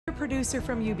producer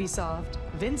from Ubisoft,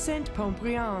 Vincent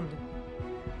Pompriand.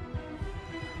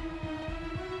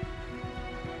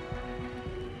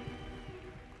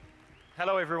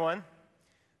 Hello, everyone.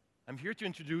 I'm here to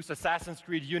introduce Assassin's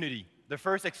Creed Unity, the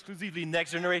first exclusively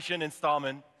next-generation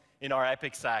installment in our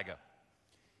epic saga.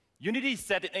 Unity is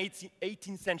set in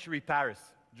 18th century Paris,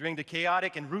 during the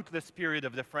chaotic and ruthless period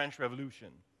of the French Revolution.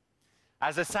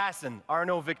 As Assassin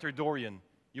Arnaud Victor Dorian,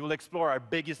 you will explore our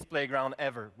biggest playground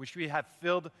ever, which we have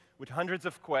filled with hundreds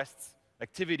of quests,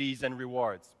 activities, and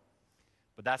rewards.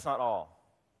 But that's not all.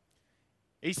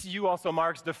 ACU also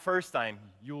marks the first time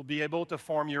you will be able to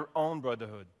form your own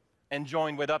brotherhood and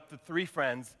join with up to 3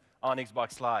 friends on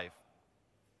Xbox Live.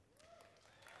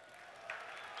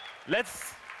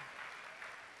 Let's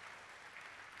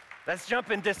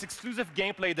jump in this exclusive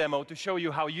gameplay demo to show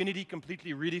you how Unity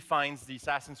completely redefines the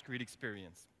Assassin's Creed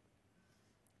experience.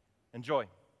 Enjoy.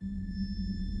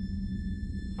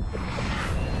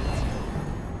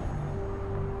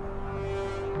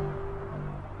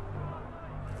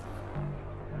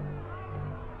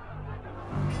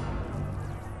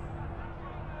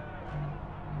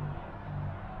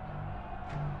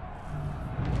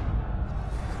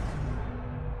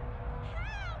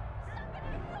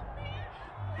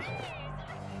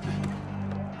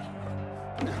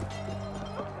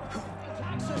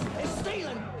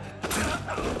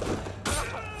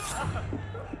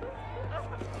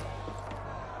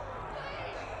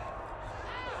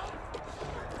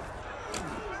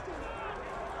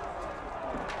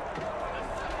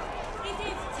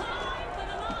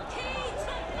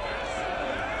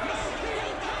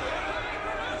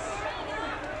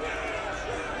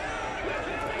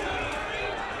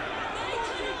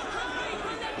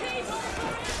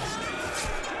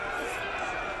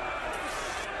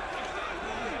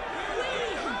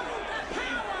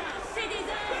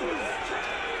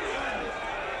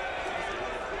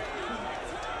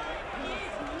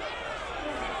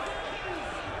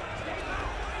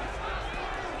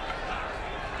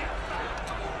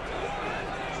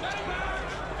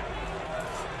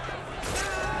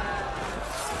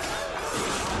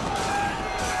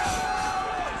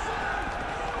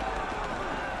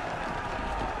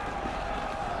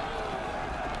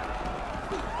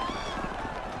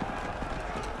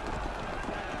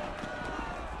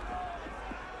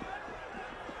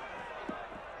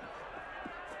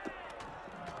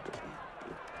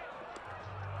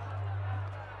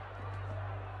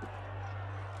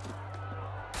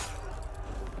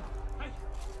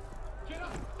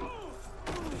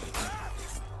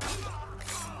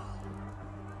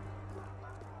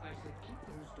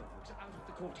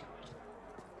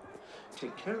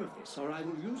 Take care of this, or I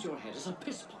will use your head as a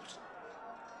piss pot.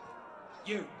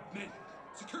 You, men,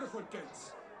 secure the front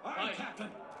gates. Aye, Captain.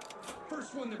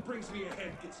 First one that brings me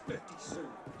ahead gets 50 soon.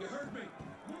 You heard me?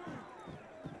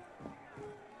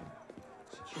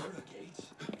 Secure the gates.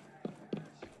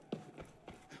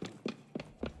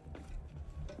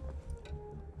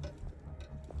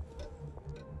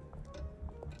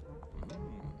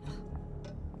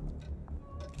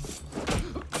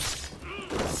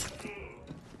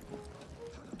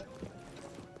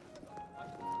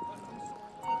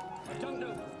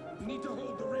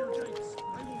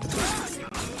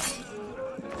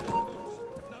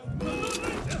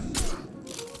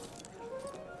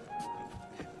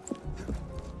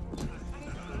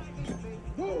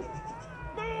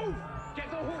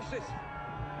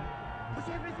 Was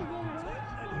everything all right?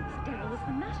 What the devil was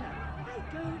the matter? I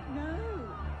don't know.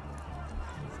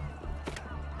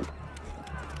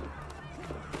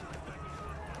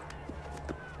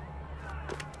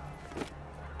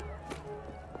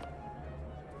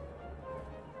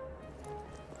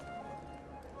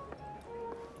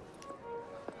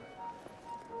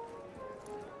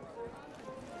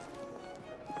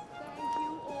 Thank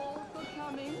you all for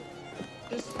coming.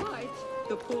 Despite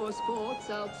the poor sports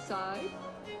outside,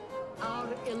 our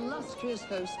illustrious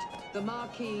host, the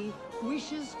Marquis,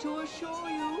 wishes to assure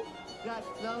you that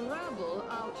the rabble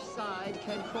outside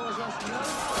can cause us no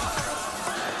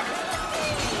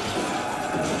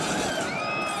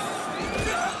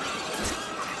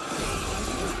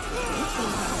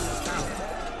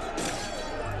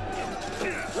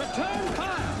Return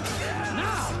fire!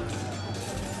 Now!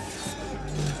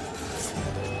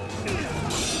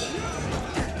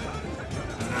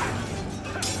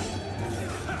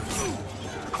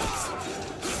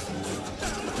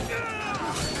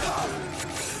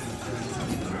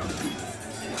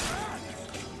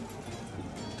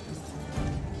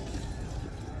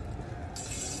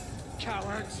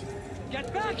 Cowards!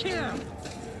 Get back here!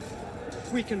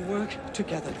 We can work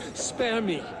together. Spare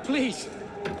me, please.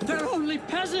 They're only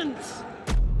peasants!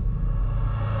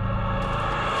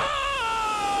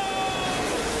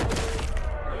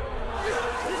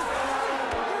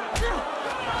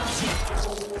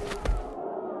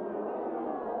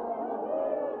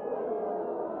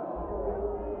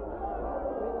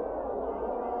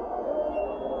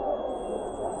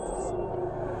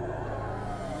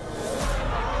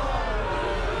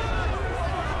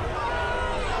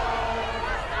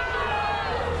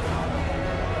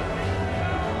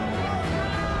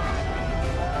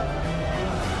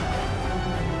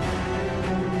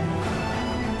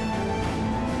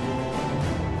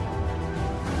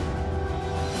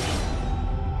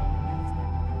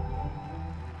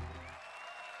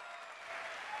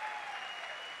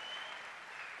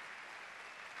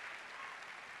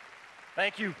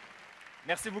 Thank you.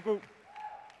 Merci beaucoup.